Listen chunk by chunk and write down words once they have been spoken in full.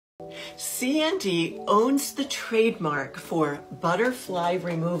CND owns the trademark for butterfly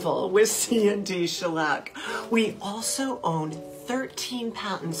removal with CND Shellac. We also own 13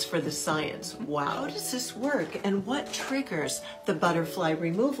 patents for the science. Wow. How does this work and what triggers the butterfly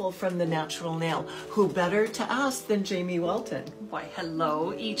removal from the natural nail? Who better to ask than Jamie Welton? Why,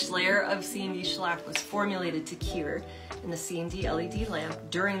 hello. Each layer of CND shellac was formulated to cure in the CND LED lamp.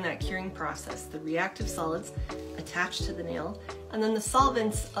 During that curing process, the reactive solids attach to the nail, and then the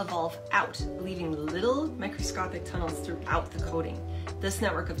solvents evolve out, leaving little microscopic tunnels throughout the coating. This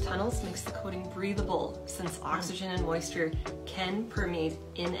network of tunnels makes the coating breathable, since oxygen and moisture can permeate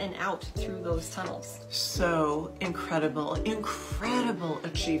in and out through those tunnels. So incredible, incredible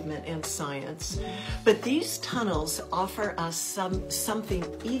achievement in science. But these tunnels offer us something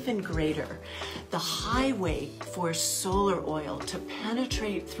even greater. The highway for solar oil to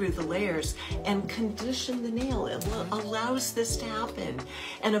penetrate through the layers and condition the nail. It allows this to happen.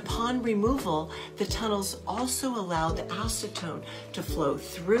 And upon removal, the tunnels also allow the acetone to flow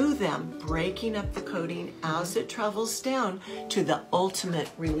through them, breaking up the coating as it travels down to the ultimate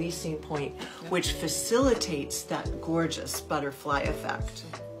releasing point, which facilitates that gorgeous butterfly effect.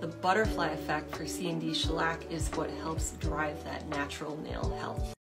 The butterfly effect for CND shellac is what helps drive that natural nail health.